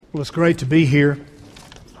Well, it's great to be here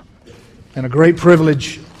and a great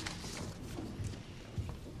privilege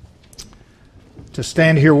to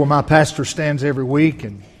stand here where my pastor stands every week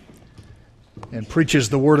and preaches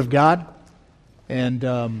the Word of God. And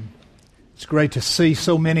it's great to see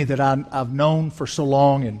so many that I've known for so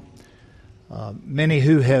long, and many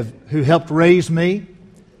who helped raise me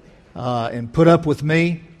and put up with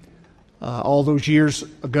me all those years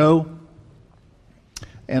ago.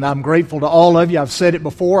 And I'm grateful to all of you. I've said it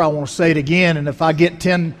before. I want to say it again. And if I get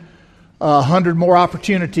 100 more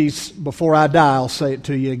opportunities before I die, I'll say it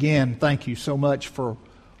to you again. Thank you so much for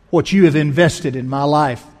what you have invested in my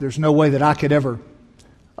life. There's no way that I could ever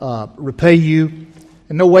repay you,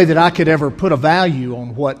 and no way that I could ever put a value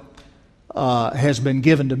on what has been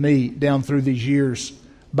given to me down through these years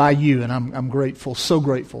by you. And I'm grateful, so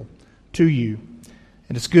grateful to you.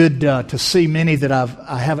 And it's good to see many that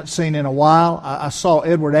I haven't seen in a while. I saw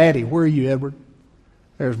Edward Addy. Where are you, Edward?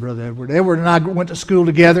 There's Brother Edward. Edward and I went to school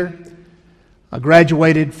together. I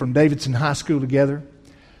graduated from Davidson High School together.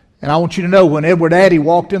 And I want you to know, when Edward Addy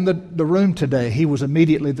walked in the room today, he was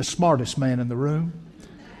immediately the smartest man in the room.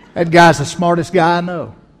 That guy's the smartest guy I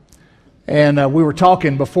know. And we were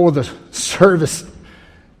talking before the service.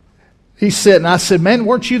 He said, and I said, "Man,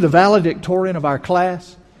 weren't you the valedictorian of our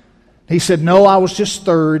class?" He said, "No, I was just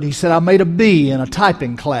third." He said, "I made a B in a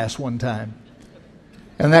typing class one time,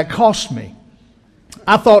 and that cost me."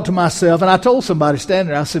 I thought to myself, and I told somebody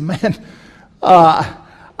standing there, I said, "Man,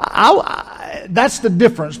 that's the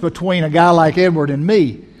difference between a guy like Edward and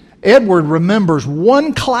me. Edward remembers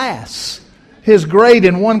one class, his grade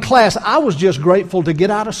in one class. I was just grateful to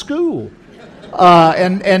get out of school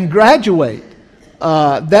and graduate."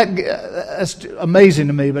 That's amazing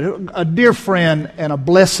to me, but a dear friend and a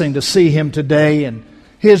blessing to see him today. And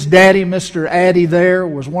his daddy, Mr. Addy there,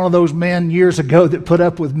 was one of those men years ago that put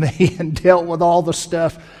up with me and dealt with all the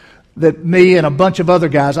stuff that me and a bunch of other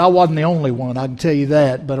guys, I wasn't the only one, I can tell you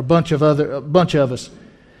that, but a bunch of us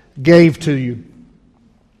gave to you.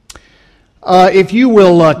 If you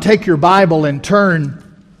will take your Bible and turn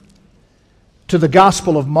to the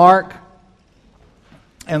Gospel of Mark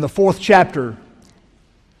and the 4th chapter.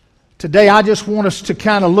 Today I just want us to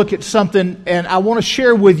kind of look at something, and I want to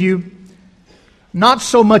share with you not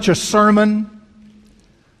so much a sermon,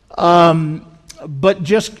 but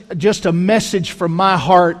just a message from my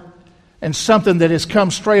heart, and something that has come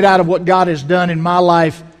straight out of what God has done in my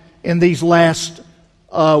life in these last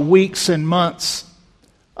weeks and months,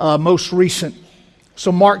 most recent.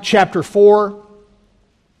 So Mark chapter 4,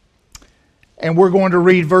 and we're going to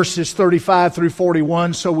read verses 35 through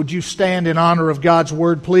 41. So would you stand in honor of God's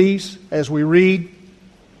Word, please, as we read?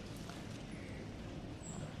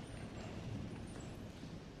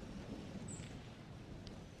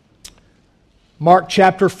 Mark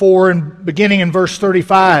chapter 4, and beginning in verse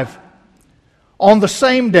 35. On the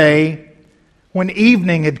same day, when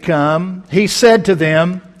evening had come, he said to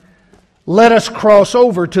them, "Let us cross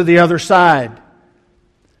over to the other side."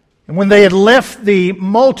 And when they had left the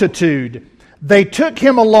multitude, they took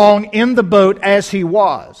him along in the boat as he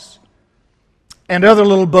was, and other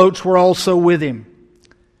little boats were also with him.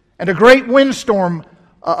 And a great windstorm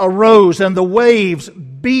arose, and the waves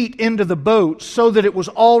beat into the boat so that it was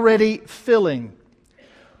already filling.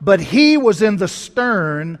 But he was in the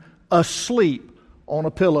stern, asleep on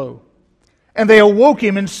a pillow. And they awoke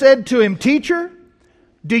him and said to him, "Teacher,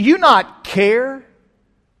 do you not care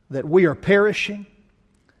that we are perishing?"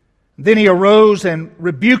 Then he arose and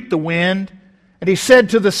rebuked the wind, and he said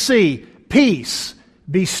to the sea, "Peace,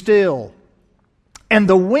 be still." And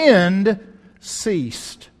the wind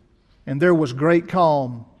ceased, and there was great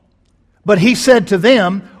calm. But he said to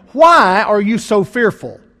them, "Why are you so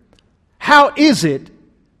fearful? How is it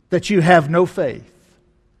that you have no faith?"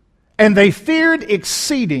 And they feared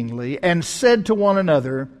exceedingly and said to one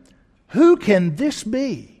another, "Who can this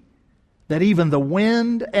be, that even the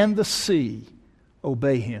wind and the sea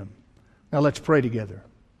obey him?" Now let's pray together.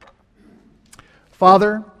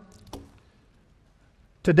 Father,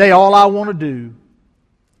 today all I want to do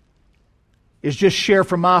is just share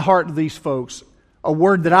from my heart to these folks a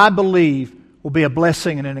word that I believe will be a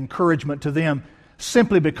blessing and an encouragement to them,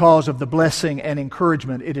 simply because of the blessing and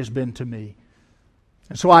encouragement it has been to me.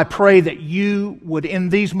 And so I pray that you would, in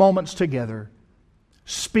these moments together,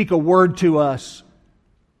 speak a word to us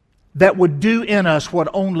that would do in us what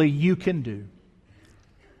only you can do.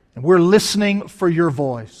 And we're listening for your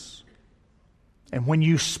voice. And when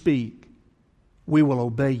you speak, we will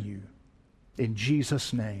obey you. In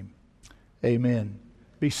Jesus' name, amen.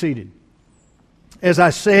 Be seated. As I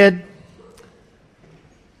said,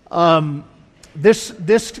 this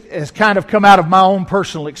has kind of come out of my own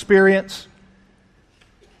personal experience.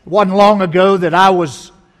 It wasn't long ago that I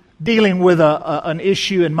was dealing with an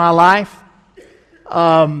issue in my life.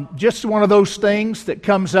 Just one of those things that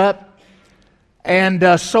comes up.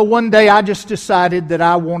 And so one day I just decided that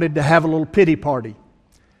I wanted to have a little pity party.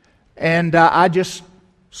 And I just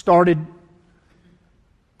started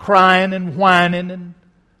crying and whining and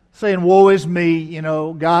saying, woe is me,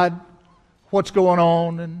 God, what's going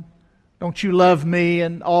on? And don't you love me?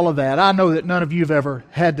 And all of that. I know that none of you have ever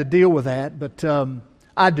had to deal with that, but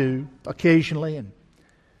I do occasionally. And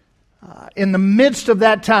in the midst of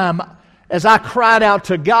that time, as I cried out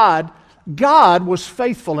to God, God was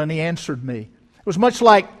faithful and He answered me. It was much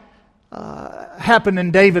like happened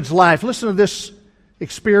in David's life. Listen to this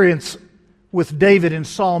experience with David in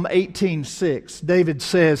Psalm 18:6. David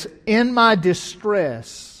says, in my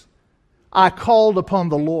distress I called upon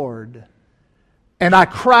the Lord, and I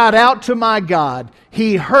cried out to my God.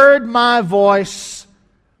 He heard my voice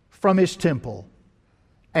from His temple,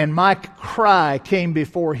 and my cry came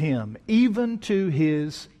before Him, even to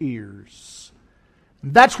His ears.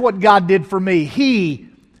 That's what God did for me. He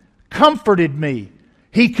comforted me.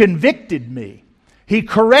 He convicted me. He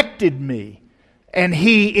corrected me. And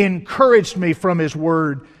He encouraged me from His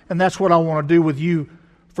Word. And that's what I want to do with you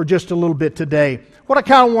for just a little bit today. What I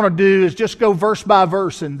kind of want to do is just go verse by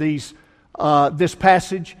verse in this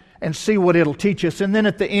passage and see what it'll teach us. And then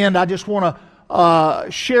at the end, I just want to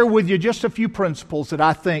share with you just a few principles that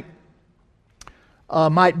I think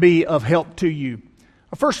might be of help to you.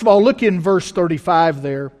 First of all, look in verse 35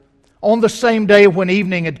 there. On the same day when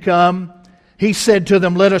evening had come, He said to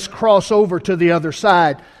them, let us cross over to the other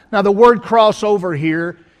side. Now the word cross over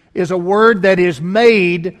here is a word that is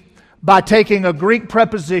made by taking a Greek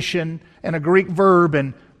preposition and a Greek verb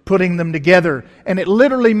and putting them together. And it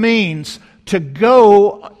literally means to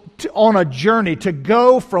go on a journey, to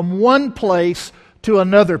go from one place to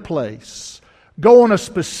another place. Go on a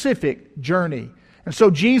specific journey. And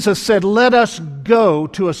so Jesus said, let us go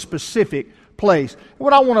to a specific place.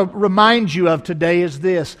 What I want to remind you of today is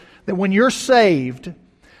this, that when you're saved,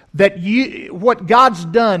 that what God's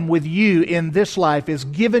done with you in this life is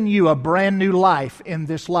given you a brand new life in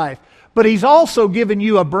this life. But He's also given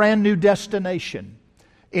you a brand new destination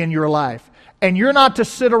in your life. And you're not to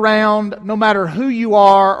sit around, no matter who you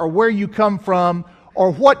are or where you come from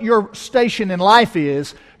or what your station in life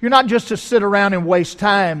is, you're not just to sit around and waste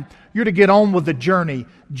time. You're to get on with the journey.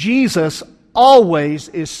 Jesus always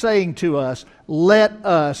is saying to us, let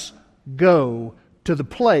us go to the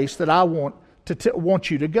place that I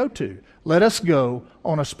want you to go to. Let us go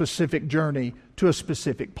on a specific journey to a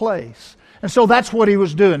specific place. And so that's what He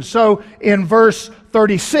was doing. So in verse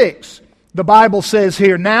 36, the Bible says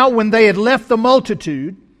here, now when they had left the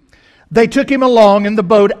multitude, they took Him along in the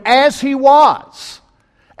boat as He was,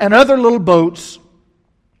 and other little boats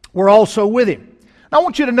were also with Him. Now I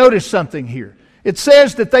want you to notice something here. It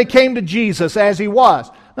says that they came to Jesus as He was.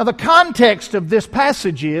 Now the context of this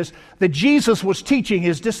passage is that Jesus was teaching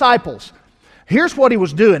His disciples. Here's what He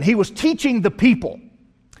was doing. He was teaching the people.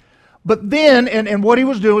 But then, and what He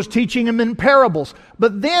was doing was teaching them in parables.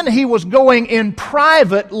 But then He was going in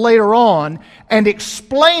private later on and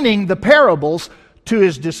explaining the parables to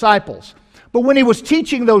His disciples. But when He was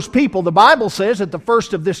teaching those people, the Bible says at the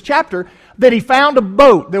first of this chapter that He found a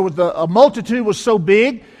boat. There was a multitude was so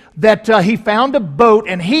big that He found a boat,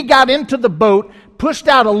 and He got into the boat, pushed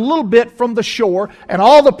out a little bit from the shore, and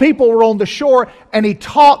all the people were on the shore, and He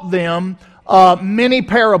taught them many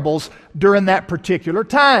parables during that particular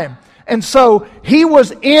time. And so He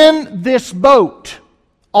was in this boat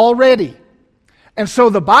already. And so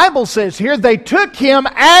the Bible says here, they took Him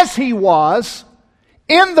as He was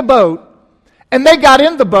in the boat, and they got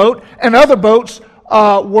in the boat, and other boats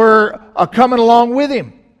were coming along with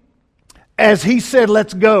Him as He said,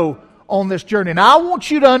 let's go on this journey. Now I want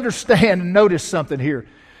you to understand and notice something here.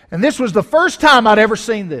 And this was the first time I'd ever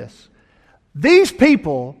seen this. These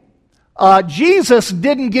people, Jesus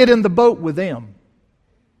didn't get in the boat with them.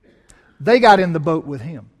 They got in the boat with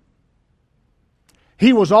Him.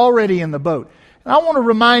 He was already in the boat. And I want to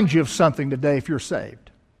remind you of something today if you're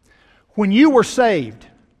saved. When you were saved,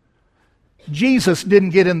 Jesus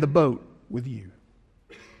didn't get in the boat with you.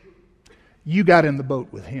 You got in the boat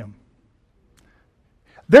with Him.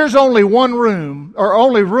 There's only room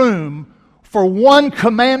for one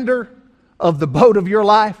commander of the boat of your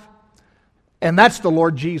life, and that's the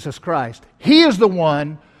Lord Jesus Christ. He is the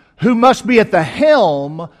one who must be at the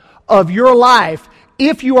helm of your life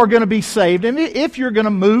if you are going to be saved and if you're going to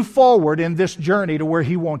move forward in this journey to where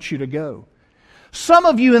He wants you to go. Some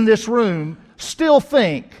of you in this room still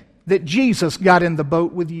think that Jesus got in the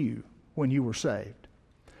boat with you when you were saved.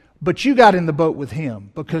 But you got in the boat with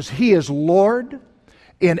Him because He is Lord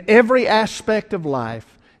in every aspect of life.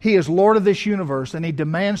 He is Lord of this universe, and He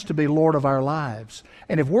demands to be Lord of our lives.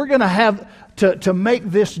 And if we're going to have to make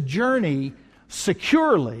this journey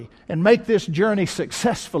securely and make this journey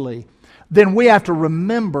successfully, then we have to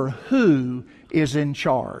remember who is in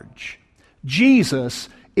charge. Jesus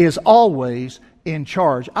is always in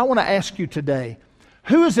charge. I want to ask you today,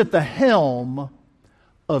 who is at the helm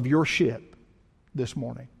of your ship this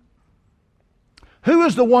morning? Who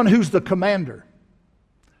is the one who's the commander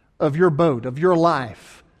of your boat, of your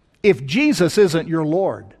life? If Jesus isn't your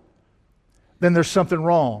Lord, then there's something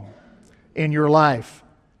wrong in your life.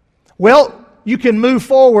 Well, you can move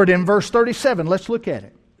forward in verse 37. Let's look at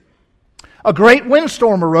it. A great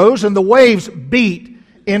windstorm arose, and the waves beat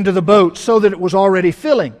into the boat so that it was already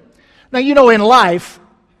filling. Now, you know, in life,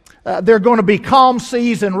 there are going to be calm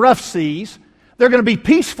seas and rough seas. There are going to be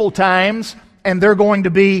peaceful times, and there are going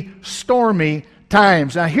to be stormy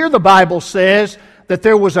times. Now, here the Bible says that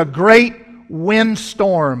there was a great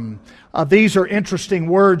windstorm. These are interesting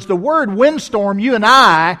words. The word windstorm, you and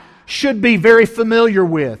I should be very familiar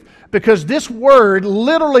with, because this word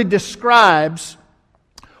literally describes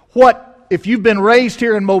what, if you've been raised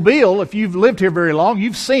here in Mobile, if you've lived here very long,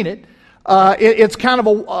 you've seen it. It's kind of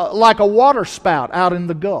like a water spout out in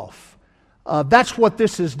the Gulf. That's what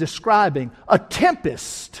this is describing. A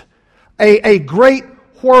tempest, a great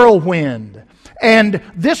whirlwind. And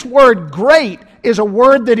this word great is a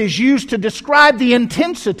word that is used to describe the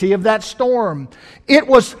intensity of that storm. It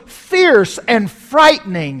was fierce and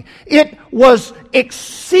frightening. It was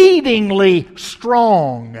exceedingly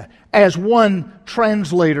strong, as one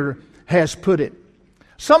translator has put it.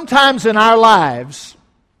 Sometimes in our lives,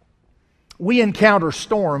 we encounter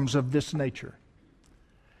storms of this nature.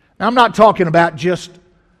 Now, I'm not talking about just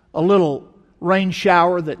a little rain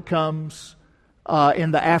shower that comes in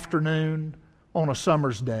the afternoon on a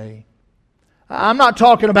summer's day. I'm not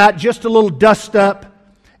talking about just a little dust up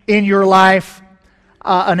in your life,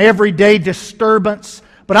 an everyday disturbance,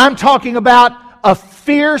 but I'm talking about a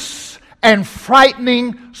fierce and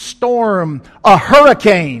frightening storm, a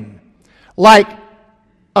hurricane, like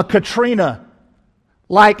a Katrina,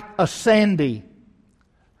 like a Sandy,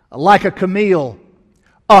 like a Camille,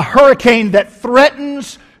 a hurricane that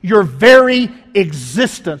threatens your very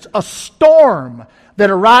existence, a storm that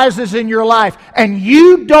arises in your life, and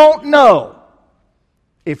you don't know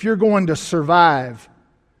if you're going to survive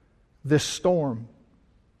this storm.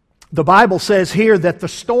 The Bible says here that the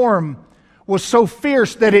storm was so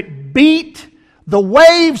fierce that the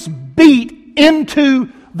waves beat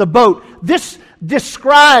into the boat. This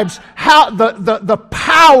describes how the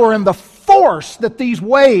power and the force that these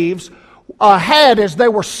waves had as they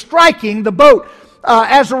were striking the boat.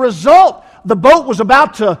 As a result, the boat was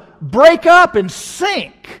about to break up and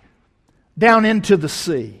sink down into the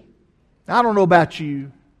sea. I don't know about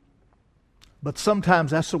you, but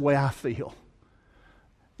sometimes that's the way I feel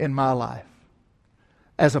in my life.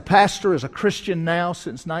 As a pastor, as a Christian now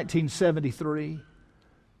since 1973,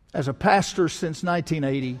 as a pastor since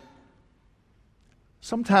 1980,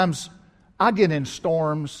 sometimes I get in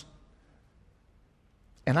storms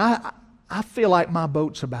and I feel like my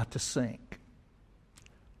boat's about to sink.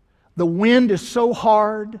 The wind is so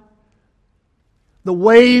hard. The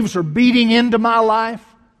waves are beating into my life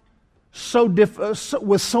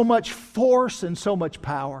with so much force and so much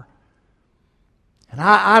power. And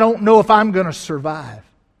I don't know if I'm going to survive.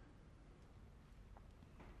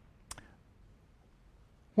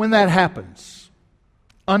 When that happens,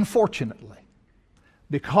 unfortunately,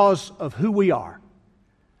 because of who we are,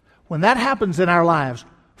 when that happens in our lives,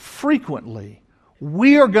 frequently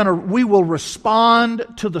we will respond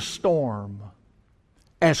to the storm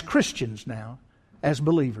as Christians now, as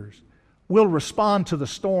believers. We'll respond to the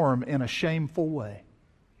storm in a shameful way,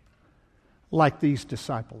 like these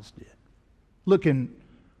disciples did. Look in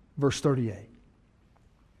verse 38.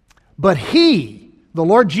 But He, the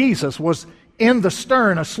Lord Jesus, was in the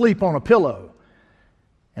stern asleep on a pillow.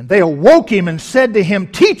 And they awoke Him and said to Him,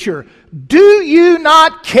 Teacher, do you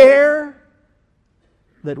not care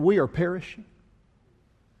that we are perishing?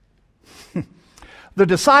 The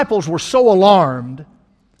disciples were so alarmed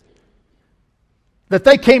that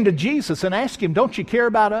they came to Jesus and asked Him, don't you care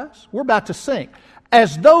about us? We're about to sink.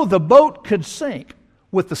 As though the boat could sink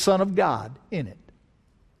with the Son of God in it.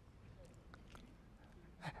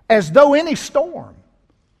 As though any storm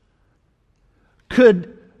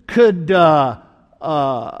could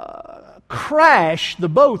crash the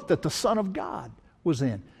boat that the Son of God was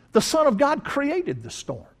in. The Son of God created the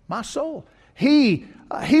storm, my soul. He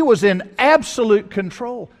was in absolute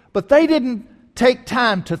control. But they didn't take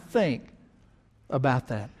time to think about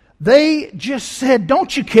that. They just said,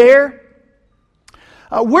 don't you care?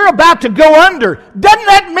 We're about to go under. Doesn't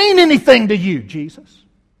that mean anything to you, Jesus?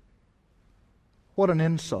 What an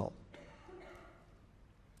insult.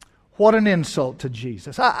 What an insult to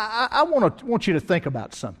Jesus. I want you to think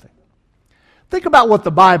about something. Think about what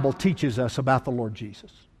the Bible teaches us about the Lord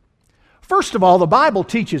Jesus. First of all, the Bible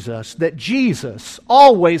teaches us that Jesus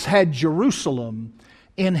always had Jerusalem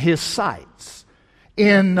in His sights.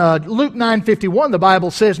 In Luke 9:51, the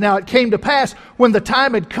Bible says, "Now it came to pass, when the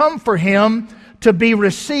time had come for Him to be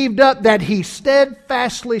received up, that He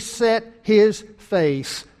steadfastly set His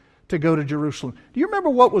face to go to Jerusalem." Do you remember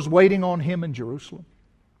what was waiting on Him in Jerusalem?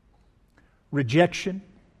 Rejection,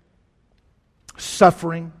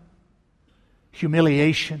 suffering,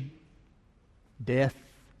 humiliation, death.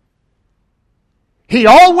 He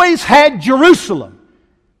always had Jerusalem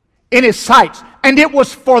in His sights. And it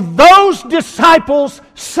was for those disciples'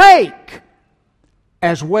 sake,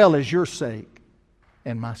 as well as your sake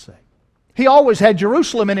and my sake. He always had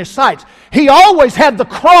Jerusalem in His sights. He always had the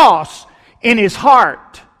cross in His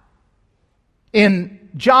heart. In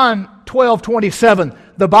John 12:27,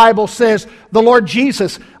 the Bible says, the Lord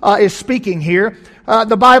Jesus is speaking here.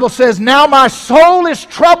 The Bible says, "Now my soul is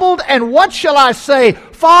troubled, and what shall I say?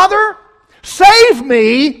 Father, save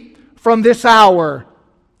me from this hour.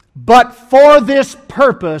 But for this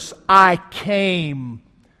purpose I came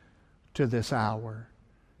to this hour."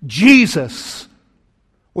 Jesus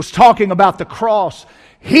was talking about the cross.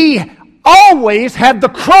 He always had the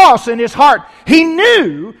cross in His heart. He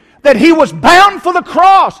knew that He was bound for the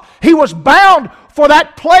cross. He was bound for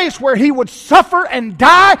that place where He would suffer and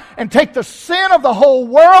die and take the sin of the whole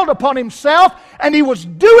world upon Himself. And He was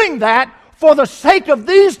doing that for the sake of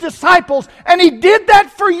these disciples. And He did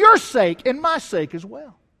that for your sake and my sake as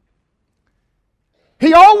well.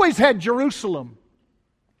 He always had Jerusalem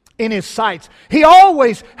in His sights. He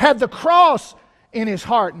always had the cross in His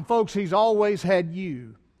heart. And folks, He's always had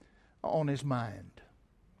you on His mind.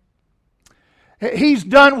 He's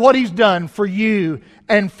done what He's done for you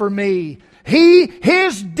and for me.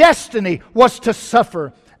 His destiny was to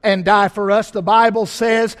suffer and die for us. The Bible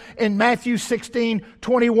says in Matthew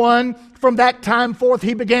 16:21, from that time forth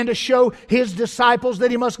He began to show His disciples that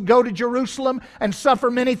He must go to Jerusalem and suffer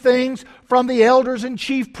many things from the elders and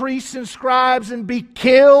chief priests and scribes, and be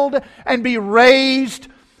killed and be raised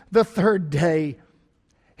the third day.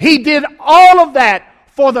 He did all of that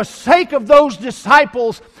for the sake of those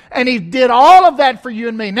disciples, and He did all of that for you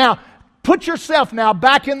and me. Now, put yourself now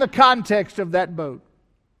back in the context of that boat.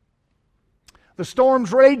 The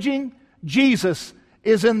storm's raging. Jesus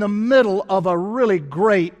is in the middle of a really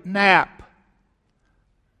great nap.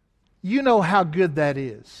 You know how good that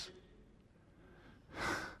is.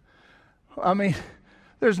 I mean,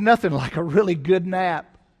 there's nothing like a really good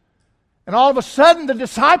nap. And all of a sudden the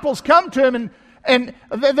disciples come to Him and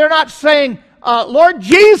they're not saying, "Lord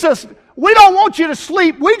Jesus, we don't want you to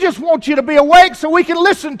sleep. We just want you to be awake so we can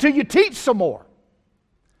listen to you teach some more."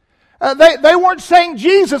 They weren't saying,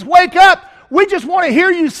 "Jesus, wake up. We just want to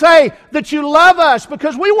hear you say that you love us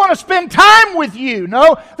because we want to spend time with you."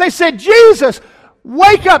 No, they said, "Jesus,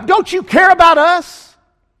 wake up. Don't you care about us?"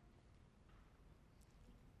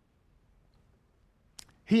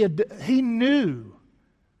 He knew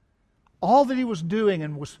all that He was doing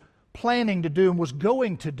and was planning to do and was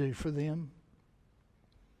going to do for them.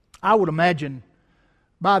 I would imagine,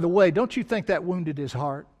 by the way, don't you think that wounded His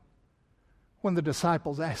heart when the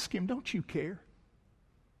disciples asked Him, "Don't you care?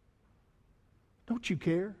 Don't you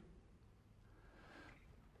care?"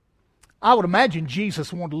 I would imagine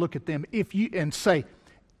Jesus wanted to look at them and say,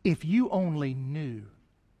 "If you only knew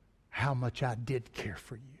how much I did care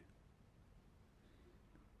for you,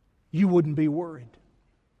 you wouldn't be worried.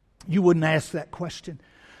 You wouldn't ask that question."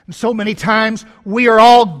 And so many times we are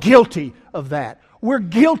all guilty of that. We're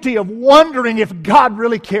guilty of wondering if God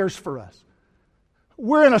really cares for us.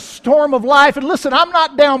 We're in a storm of life. And listen, I'm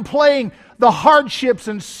not downplaying the hardships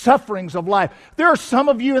and sufferings of life. There are some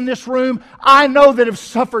of you in this room I know that have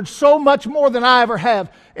suffered so much more than I ever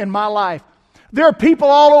have in my life. There are people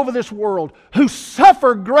all over this world who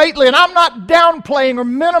suffer greatly, and I'm not downplaying or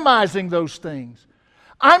minimizing those things.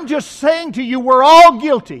 I'm just saying to you, we're all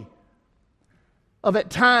guilty of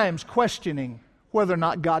at times questioning whether or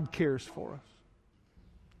not God cares for us,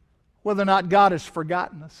 whether or not God has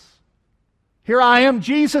forgotten us. Here I am,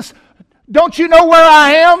 Jesus. Don't you know where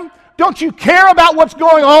I am? Don't you care about what's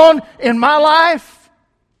going on in my life?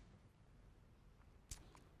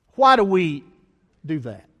 Why do we do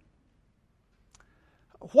that?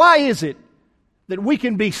 Why is it that we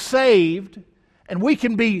can be saved and we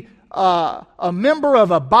can be a member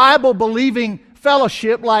of a Bible-believing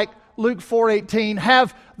fellowship like Luke 4:18,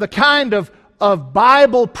 have the kind of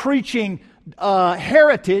Bible-preaching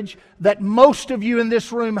heritage that most of you in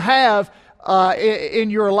this room have in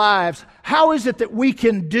your lives. How is it that we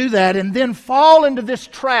can do that and then fall into this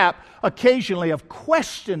trap occasionally of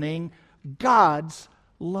questioning God's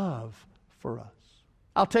love for us?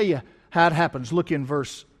 I'll tell you how it happens. Look in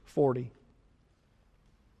verse 40.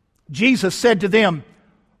 Jesus said to them,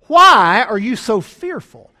 "Why are you so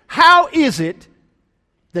fearful? How is it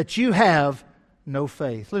that you have no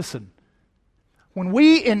faith?" Listen, when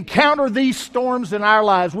we encounter these storms in our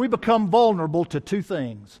lives, we become vulnerable to two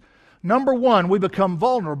things. Number one, we become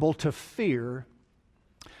vulnerable to fear.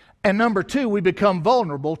 And number two, we become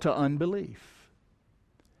vulnerable to unbelief.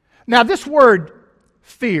 Now, this word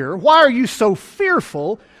fear, why are you so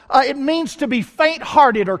fearful? It means to be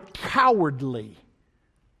faint-hearted or cowardly.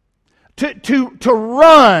 To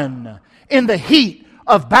run in the heat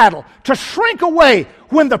of battle. To shrink away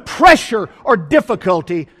when the pressure or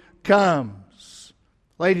difficulty comes.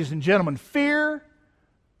 Ladies and gentlemen, fear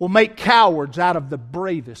will make cowards out of the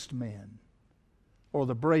bravest men or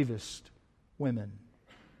the bravest women.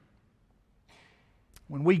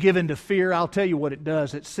 When we give into fear, I'll tell you what it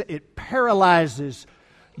does. It paralyzes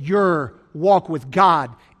your walk with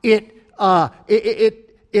God. It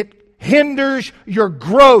hinders your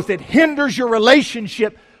growth. It hinders your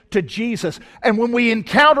relationship to Jesus. And when we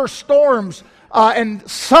encounter storms, and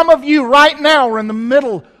some of you right now are in the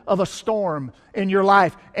middle of a storm in your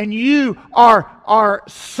life, and you are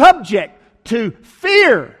subject to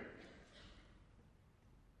fear,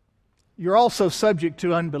 you're also subject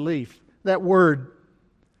to unbelief. That word,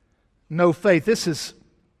 no faith, this is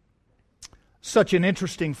such an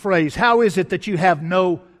interesting phrase. How is it that you have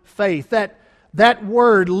no faith? That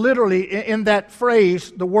word literally, in that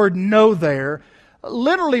phrase, the word "no" there,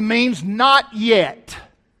 literally means not yet.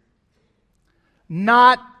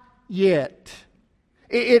 Not yet.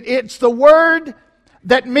 It's the word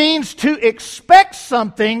that means to expect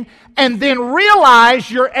something and then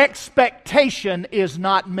realize your expectation is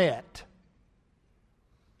not met.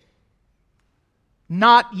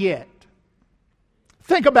 Not yet.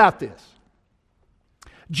 Think about this.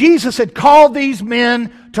 Jesus had called these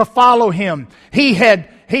men to follow Him. He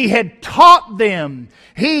had taught them.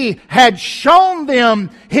 He had shown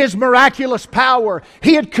them His miraculous power.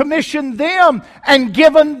 He had commissioned them and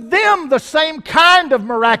given them the same kind of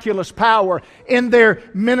miraculous power in their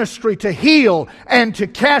ministry to heal and to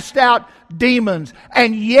cast out demons.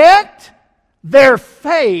 And yet, their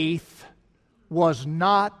faith was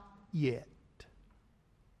not yet.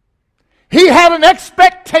 He had an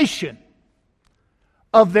expectation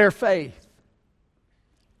of their faith,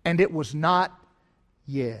 and it was not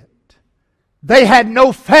yet. They had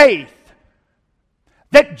no faith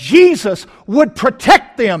that Jesus would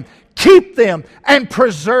protect them, keep them, and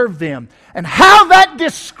preserve them. And how that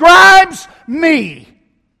describes me,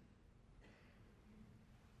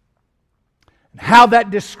 and how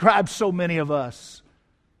that describes so many of us.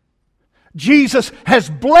 Jesus has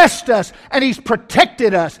blessed us, and He's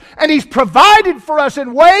protected us, and He's provided for us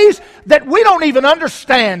in ways that we don't even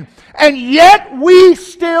understand, and yet we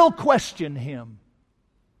still question Him.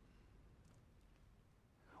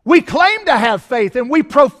 We claim to have faith, and we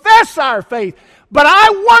profess our faith, but I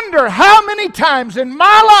wonder how many times in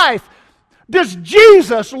my life does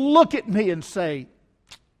Jesus look at me and say,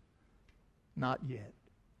 "Not yet"?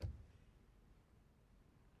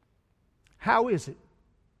 How is it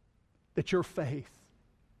that your faith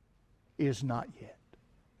is not yet?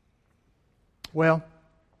 Well,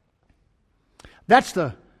 that's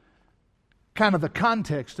the kind of the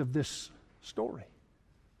context of this story.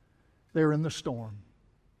 They're in the storm.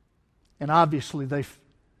 And obviously they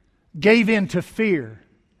gave in to fear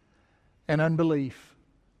and unbelief.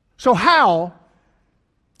 So how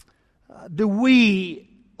do we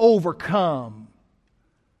overcome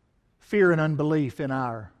fear and unbelief in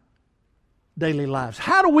our daily lives?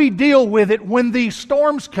 How do we deal with it when these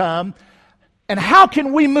storms come? And how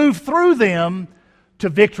can we move through them to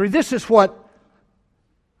victory? This is what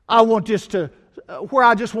I want where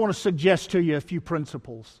I just want to suggest to you a few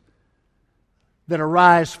principles that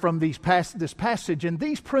arise from this passage, and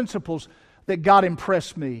these principles that God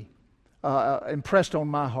impressed on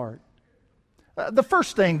my heart. The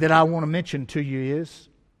first thing that I want to mention to you is,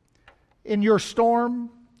 in your storm,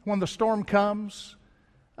 when the storm comes,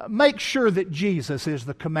 make sure that Jesus is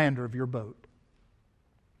the commander of your boat.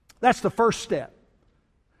 That's the first step.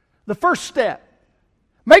 The first step.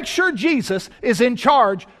 Make sure Jesus is in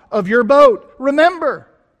charge of your boat. Remember,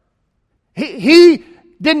 He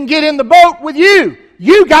didn't get in the boat with you.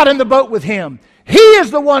 You got in the boat with Him. He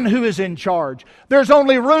is the one who is in charge. There's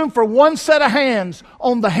only room for one set of hands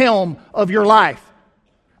on the helm of your life.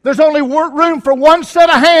 There's only room for one set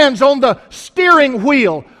of hands on the steering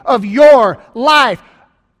wheel of your life.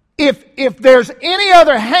 If there's any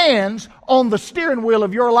other hands on the steering wheel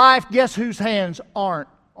of your life, guess whose hands aren't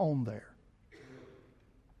on there?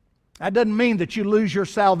 That doesn't mean that you lose your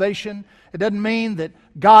salvation. It doesn't mean that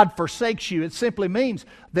God forsakes you. It simply means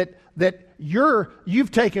that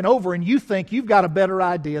you've taken over and you think you've got a better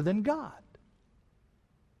idea than God.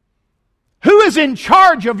 Who is in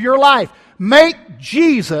charge of your life? Make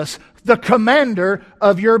Jesus the commander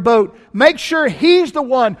of your boat. Make sure He's the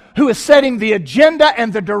one who is setting the agenda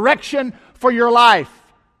and the direction for your life.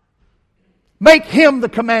 Make Him the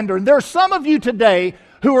commander. And there are some of you today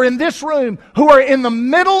who are in this room who are in the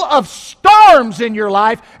middle of storms in your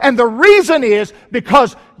life, and the reason is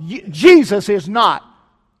because Jesus is not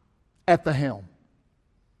at the helm.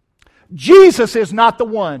 Jesus is not the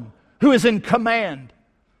one who is in command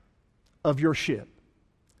of your ship.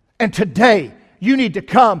 And today, you need to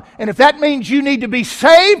come. And if that means you need to be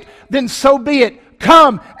saved, then so be it.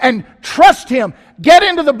 Come and trust Him. Get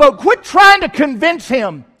into the boat. Quit trying to convince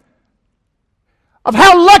Him of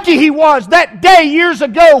how lucky He was that day years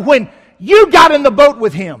ago when you got in the boat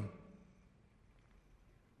with Him.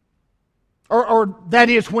 Or that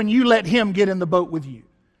is, when you let Him get in the boat with you.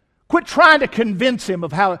 Quit trying to convince Him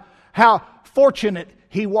of how fortunate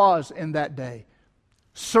He was in that day.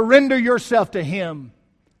 Surrender yourself to Him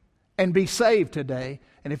and be saved today.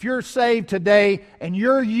 And if you're saved today and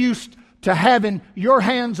you're used to having your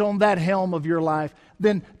hands on that helm of your life,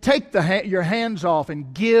 then take your hands off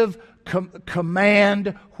and give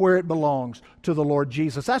command where it belongs to the Lord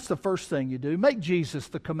Jesus. That's the first thing you do. Make Jesus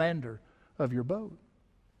the commander of your boat.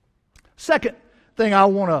 Second thing I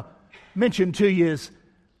want to mention to you is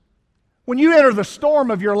when you enter the storm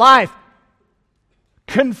of your life,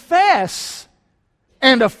 confess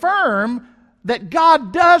and affirm that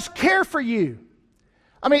God does care for you.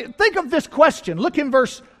 I mean, think of this question. Look in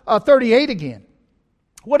verse 38 again.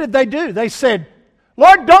 What did they do? They said,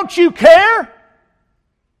 Lord, don't you care?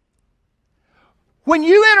 When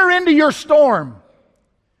you enter into your storm,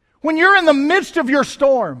 when you're in the midst of your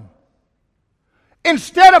storm,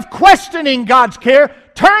 instead of questioning God's care,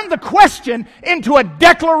 turn the question into a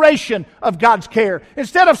declaration of God's care.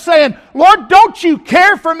 Instead of saying, Lord, don't you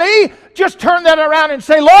care for me? Just turn that around and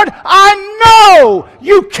say, Lord, I know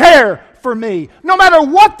you care for me. No matter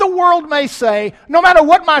what the world may say, no matter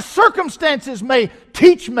what my circumstances may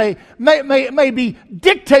teach me, may be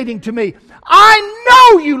dictating to me,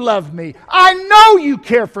 I know you love me. I know you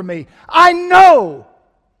care for me. I know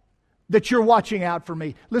that you're watching out for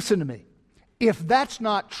me. Listen to me. If that's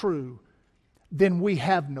not true, then we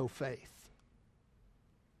have no faith.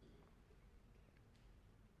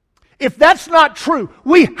 If that's not true,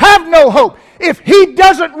 we have no hope. If He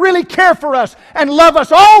doesn't really care for us and love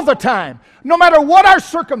us all the time, no matter what our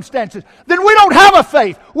circumstances, then we don't have a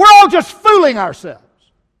faith. We're all just fooling ourselves.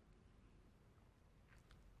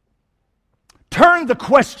 Turn the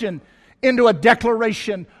question into a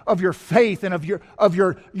declaration of your faith and of your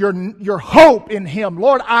hope in Him.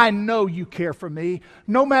 Lord, I know you care for me,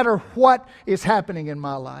 no matter what is happening in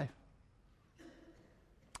my life.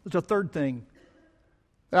 There's a third thing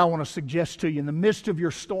that I want to suggest to you in the midst of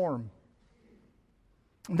your storm.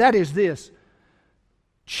 And that is this.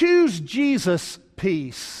 Choose Jesus'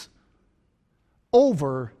 peace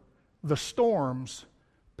over the storm's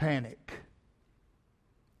panic.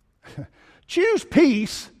 Choose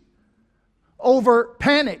peace over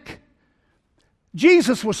panic.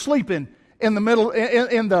 Jesus was sleeping in the middle,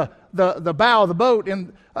 in the bow of the boat,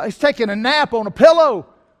 and he's taking a nap on a pillow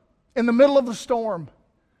in the middle of the storm.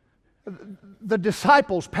 The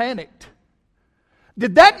disciples panicked.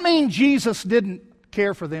 Did that mean Jesus didn't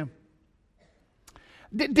care for them?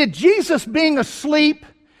 Did Jesus being asleep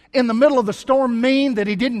in the middle of the storm mean that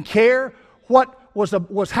He didn't care what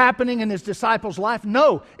was happening in His disciples' life?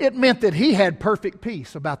 No, it meant that He had perfect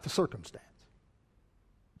peace about the circumstance.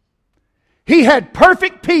 He had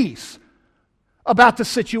perfect peace about the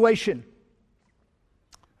situation.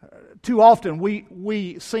 Too often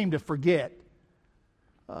we seem to forget.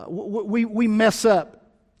 We mess up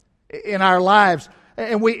in our lives,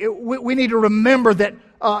 and we need to remember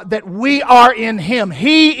that we are in Him.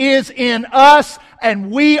 He is in us,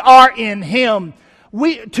 and we are in Him.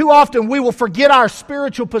 Too often we will forget our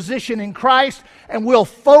spiritual position in Christ, and we'll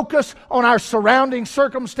focus on our surrounding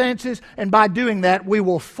circumstances, and by doing that we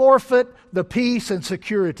will forfeit the peace and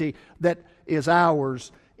security that is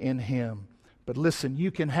ours in Him. But listen, you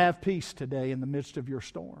can have peace today in the midst of your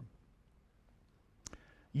storm.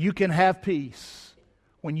 You can have peace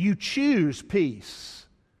when you choose peace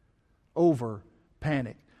over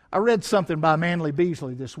panic. I read something by Manly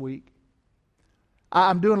Beasley this week.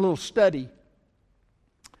 I'm doing a little study,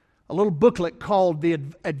 a little booklet called The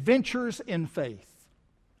Adventures in Faith.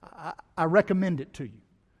 I recommend it to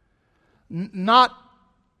you.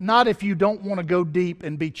 Not if you don't want to go deep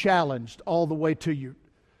and be challenged all the way to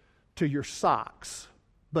your socks,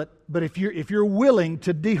 but if you're willing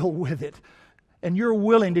to deal with it and you're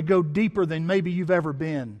willing to go deeper than maybe you've ever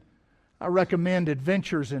been, I recommend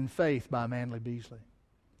Adventures in Faith by Manly Beasley.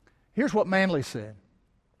 Here's what Manly said.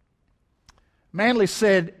 Manly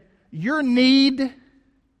said, your need,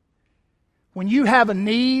 when you have a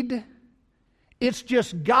need, it's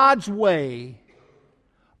just God's way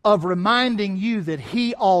of reminding you that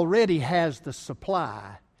He already has the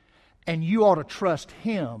supply, and you ought to trust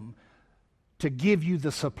Him to give you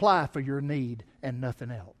the supply for your need and nothing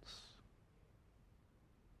else.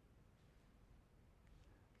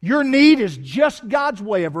 Your need is just God's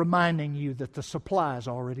way of reminding you that the supply is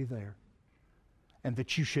already there and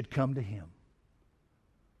that you should come to Him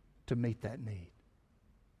to meet that need.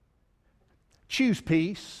 Choose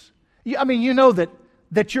peace. You know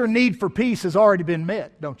that your need for peace has already been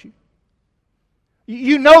met, don't you?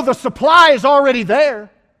 You know the supply is already there.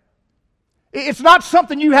 It's not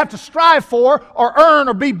something you have to strive for or earn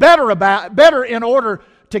or be better in order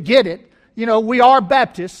to get it. You know, we are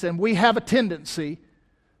Baptists and we have a tendency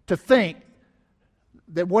to think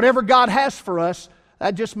that whatever God has for us,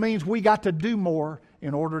 that just means we got to do more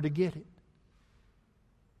in order to get it.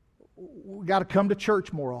 We got to come to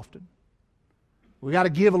church more often. We got to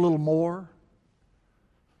give a little more.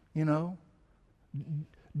 You know,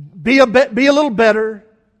 be a little better.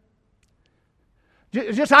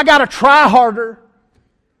 Just I got to try harder.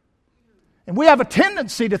 And we have a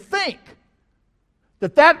tendency to think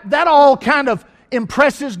that all kind of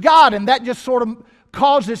impresses God, and that just sort of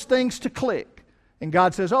causes things to click. And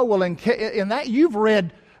God says, "Oh well, in that you've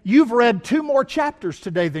read 2 more chapters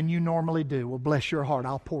today than you normally do. Well, bless your heart,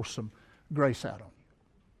 I'll pour some grace out on you.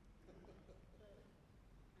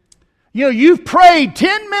 You know, you've prayed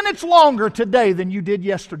 10 minutes longer today than you did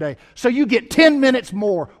yesterday, so you get 10 minutes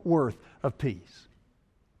more worth of peace."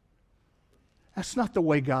 That's not the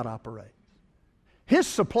way God operates. His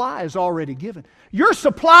supply is already given. Your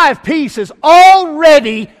supply of peace is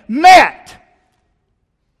already met.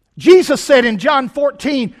 Jesus said in John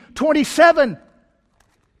 14:27,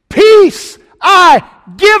 "Peace I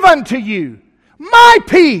give unto you. My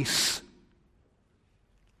peace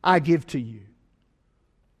I give to you.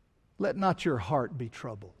 Let not your heart be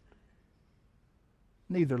troubled,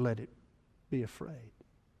 neither let it be afraid."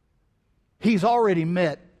 He's already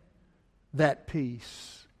met that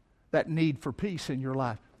peace, that need for peace in your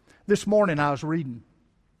life. This morning I was reading,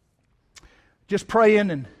 just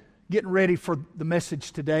praying and getting ready for the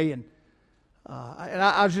message today, and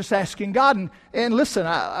I was just asking God, and listen,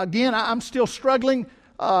 I'm still struggling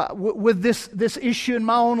with this issue in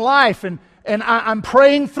my own life, and I'm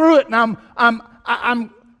praying through it, and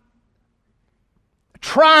I'm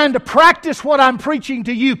trying to practice what I'm preaching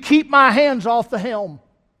to you. Keep my hands off the helm.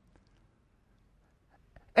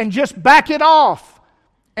 And just back it off.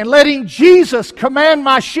 And letting Jesus command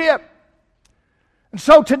my ship. And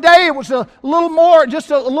so today it was a little more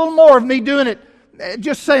of me doing it.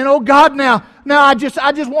 Just saying, "Oh God, now I just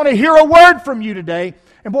want to hear a word from you today."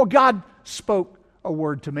 And boy, God spoke a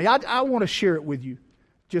word to me. I want to share it with you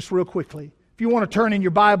just real quickly. If you want to turn in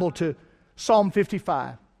your Bible to Psalm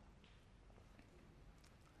 55.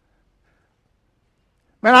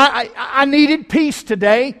 Man, I needed peace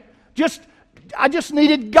today. I just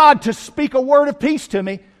needed God to speak a word of peace to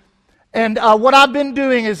me. And what I've been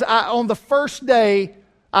doing is on the first day,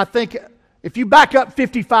 I think if you back up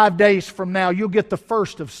 55 days from now, you'll get the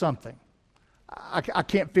first of something. I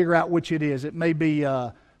can't figure out which it is. It may be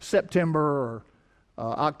September or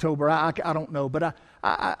October. I don't know. But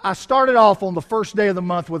I started off on the first day of the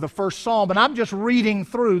month with the first psalm. And I'm just reading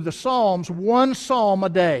through the Psalms, 1 psalm a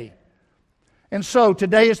day. And so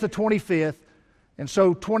today is the 25th. And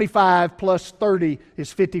so 25 plus 30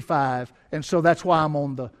 is 55. And so that's why I'm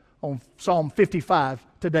on Psalm 55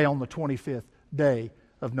 today on the 25th day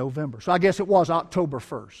of November. So I guess it was October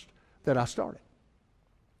 1st that I started.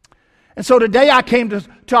 And so today I came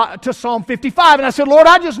to Psalm 55 and I said, "Lord,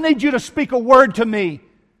 I just need you to speak a word to me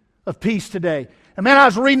of peace today." And man, I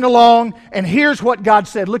was reading along and here's what God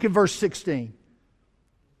said. Look at verse 16.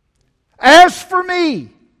 "As for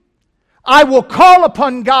me, I will call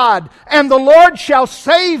upon God, and the Lord shall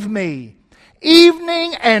save me.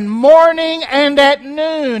 Evening and morning and at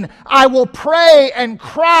noon I will pray and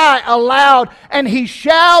cry aloud, and He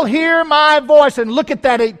shall hear my voice." And look at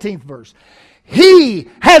that 18th verse. "He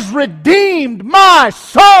has redeemed my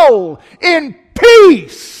soul in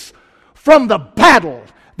peace from the battle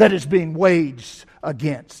that is being waged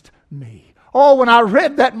against me. Oh, when I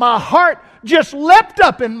read that, my heart just leapt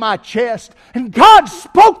up in my chest. And God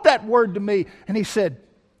spoke that word to me. And He said,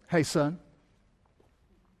 hey, son,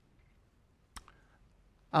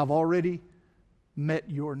 I've already met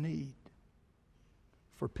your need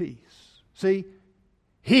for peace. See,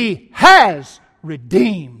 He has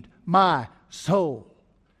redeemed my soul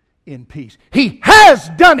in peace. He has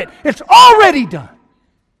done it. It's already done.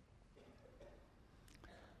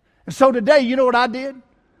 And so today, you know what I did?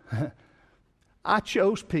 I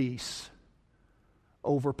chose peace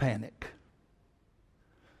over panic.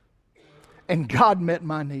 And God met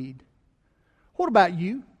my need. What about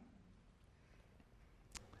you?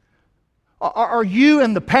 Are you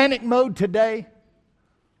in the panic mode today?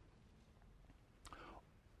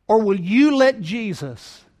 Or will you let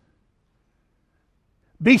Jesus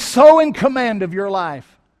be so in command of your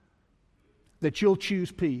life that you'll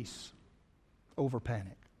choose peace over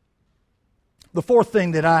panic? The fourth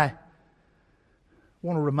thing that I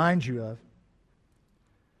want to remind you of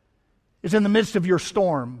is in the midst of your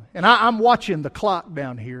storm. And I'm watching the clock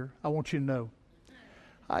down here. I want you to know.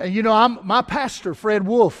 My pastor, Fred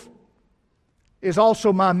Wolf, is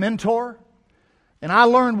also my mentor. And I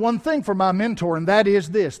learned one thing from my mentor, and that is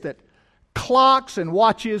this, that clocks and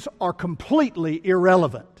watches are completely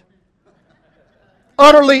irrelevant.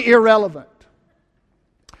 Utterly irrelevant.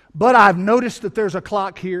 But I've noticed that there's a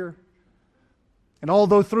clock here. And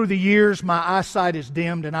although through the years my eyesight is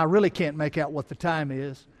dimmed and I really can't make out what the time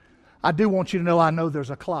is, I do want you to know I know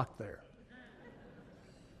there's a clock there.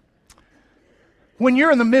 When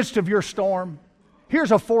you're in the midst of your storm,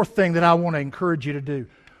 here's a fourth thing that I want to encourage you to do.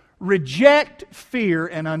 Reject fear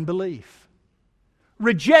and unbelief.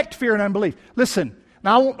 Reject fear and unbelief. Listen,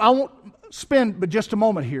 now I won't spend but just a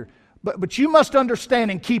moment here, but you must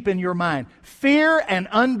understand and keep in your mind, fear and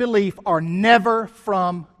unbelief are never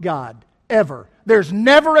from God, ever. There's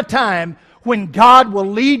never a time when God will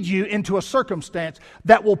lead you into a circumstance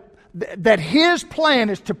that His plan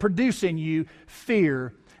is to produce in you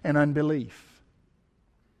fear and unbelief.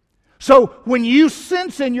 So when you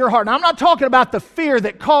sense in your heart, and I'm not talking about the fear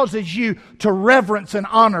that causes you to reverence and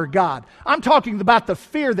honor God. I'm talking about the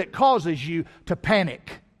fear that causes you to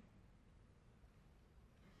panic.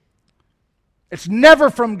 It's never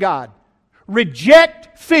from God.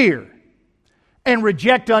 Reject fear and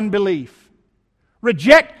reject unbelief.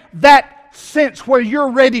 Reject that sense where you're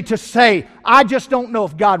ready to say, I just don't know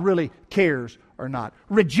if God really cares or not.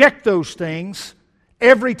 Reject those things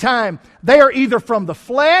every time. They are either from the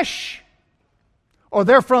flesh or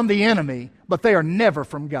they're from the enemy, but they are never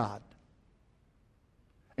from God.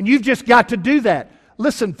 And you've just got to do that.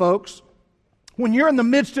 Listen, folks, when you're in the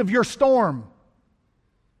midst of your storm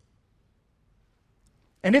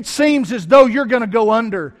and it seems as though you're going to go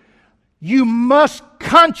under, you must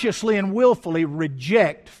consciously and willfully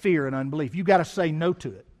reject fear and unbelief. You've got to say no to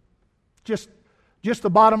it. Just the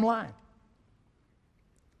bottom line.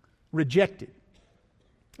 Reject it.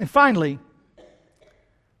 And finally,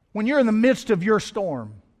 when you're in the midst of your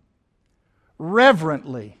storm,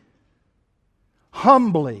 reverently,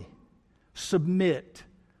 humbly submit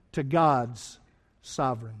to God's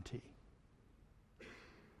sovereignty.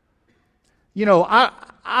 You know,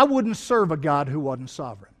 I wouldn't serve a God who wasn't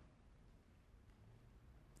sovereign.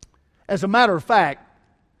 As a matter of fact,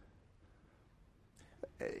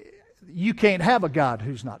 you can't have a God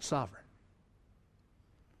who's not sovereign.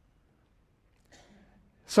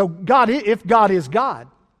 So God, if God is God,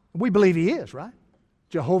 we believe He is, right?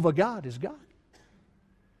 Jehovah God is God.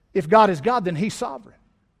 If God is God, then He's sovereign.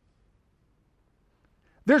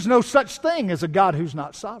 There's no such thing as a God who's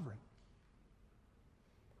not sovereign.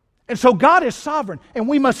 And so God is sovereign, and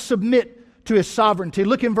we must submit to His sovereignty.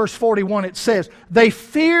 Look in verse 41, it says, they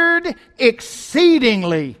feared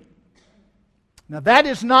exceedingly. Now that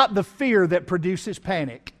is not the fear that produces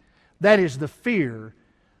panic. That is the fear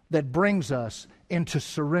that brings us into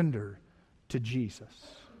surrender to Jesus.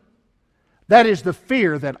 That is the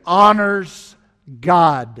fear that honors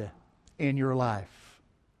God in your life.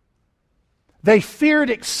 They feared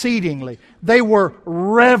exceedingly. They were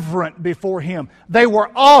reverent before Him. They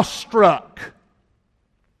were awestruck.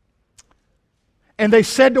 And they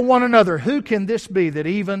said to one another, who can this be that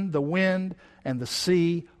even the wind and the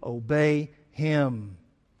sea obey Him?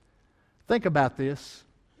 Think about this.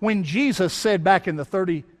 When Jesus said back in the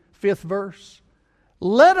 35th verse,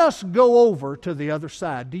 let us go over to the other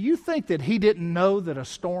side. Do you think that He didn't know that a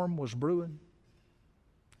storm was brewing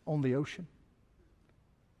on the ocean?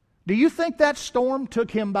 Do you think that storm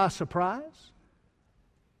took Him by surprise?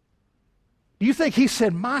 Do you think He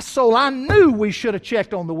said, my soul, I knew we should have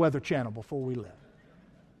checked on the Weather Channel before we left?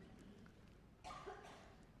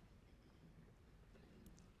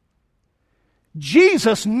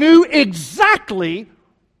 Jesus knew exactly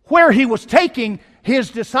where He was taking His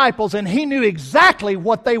disciples, and He knew exactly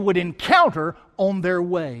what they would encounter on their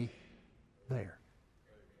way there.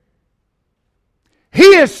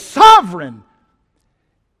 He is sovereign.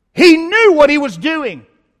 He knew what He was doing.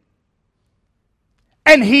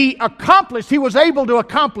 And He was able to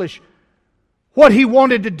accomplish what He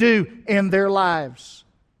wanted to do in their lives.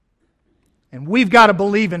 And we've got to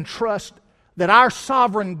believe and trust that our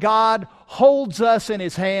sovereign God holds us in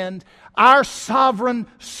His hand. Our sovereign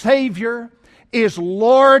Savior is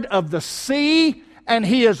Lord of the sea, and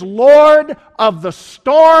He is Lord of the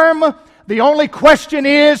storm. The only question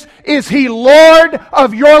is He Lord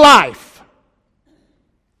of your life?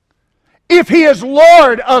 If He is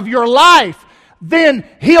Lord of your life, then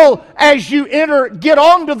He'll, as you get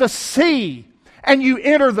onto the sea and you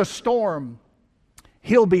enter the storm,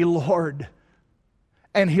 He'll be Lord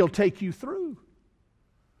and He'll take you through.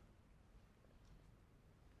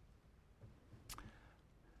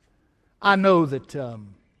 I know that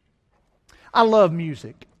I love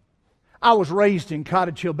music. I was raised in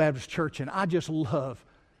Cottage Hill Baptist Church, and I just love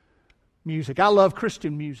music. I love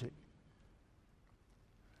Christian music.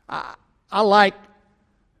 I like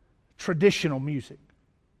traditional music.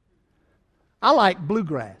 I like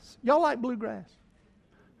bluegrass. Y'all like bluegrass?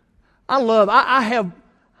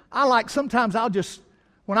 Sometimes I'll just,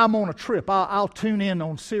 when I'm on a trip, I'll tune in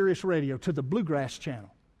on Sirius Radio to the bluegrass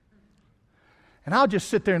channel. And I'll just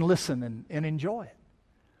sit there and listen and enjoy it.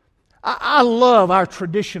 I love our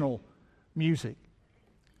traditional music,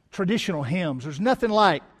 traditional hymns. There's nothing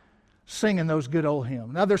like singing those good old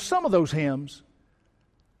hymns. Now, there's some of those hymns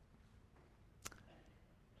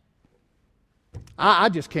I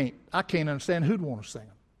can't understand who'd want to sing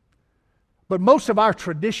them. But most of our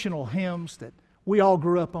traditional hymns that we all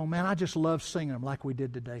grew up on, man, I just love singing them like we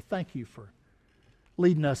did today. Thank you for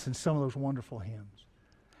leading us in some of those wonderful hymns.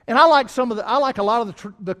 And I like a lot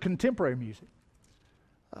of the contemporary music.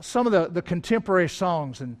 Some of the contemporary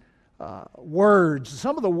songs and words.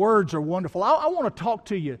 Some of the words are wonderful. I want to talk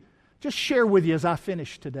to you, just share with you as I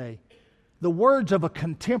finish today, the words of a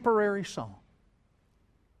contemporary song.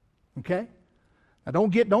 Okay? Now don't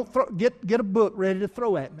get a book ready to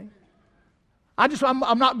throw at me.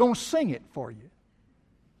 I'm not going to sing it for you.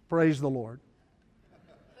 Praise the Lord.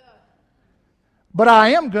 But I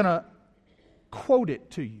am going to quote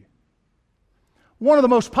it to you. One of the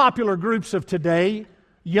most popular groups of today,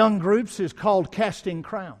 young groups, is called Casting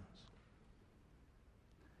Crowns.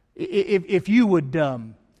 If you would,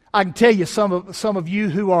 I can tell you some of you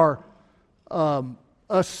who are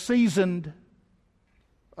us seasoned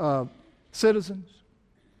citizens.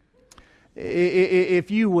 If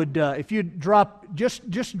you'd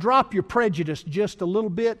drop your prejudice just a little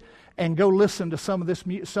bit and go listen to some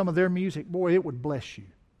of their music, boy, it would bless you.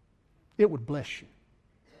 It would bless you.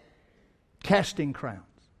 Casting Crowns.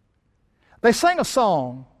 They sang a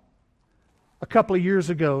song a couple of years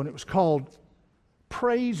ago, and it was called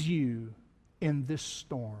 "Praise You in This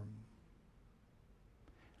Storm."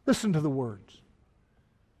 Listen to the words.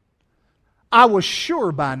 I was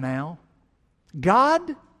sure by now,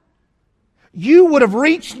 God, you would have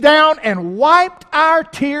reached down and wiped our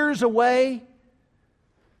tears away,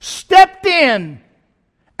 stepped in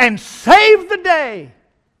and saved the day.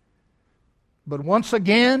 But once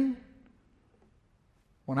again,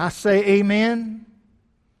 when I say amen,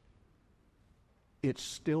 it's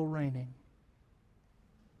still raining.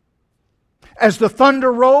 As the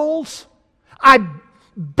thunder rolls, I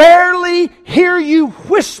barely hear you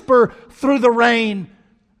whisper through the rain,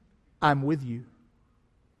 I'm with you.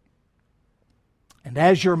 And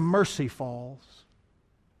as your mercy falls,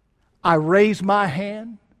 I raise my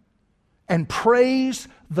hand and praise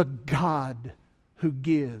the God who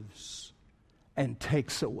gives and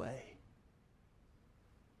takes away.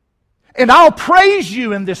 And I'll praise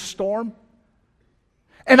you in this storm.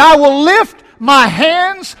 And I will lift my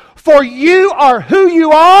hands, for you are who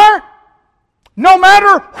you are, no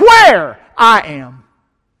matter where I am.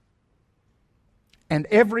 And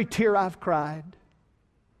every tear I've cried,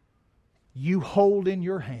 you hold in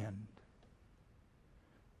your hand.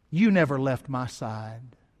 You never left my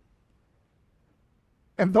side.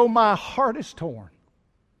 And though my heart is torn,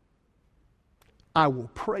 I will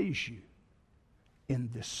praise you in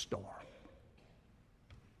this storm.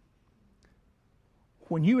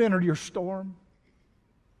 When you enter your storm,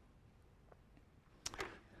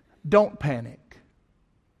 don't panic.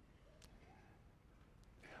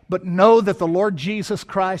 But know that the Lord Jesus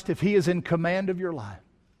Christ, if He is in command of your life,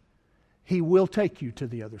 He will take you to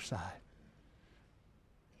the other side.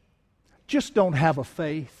 Just don't have a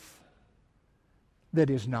faith that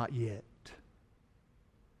is not yet.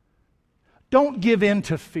 Don't give in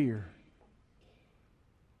to fear,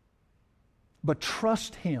 but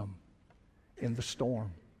trust Him in the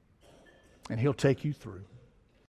storm, and He'll take you through.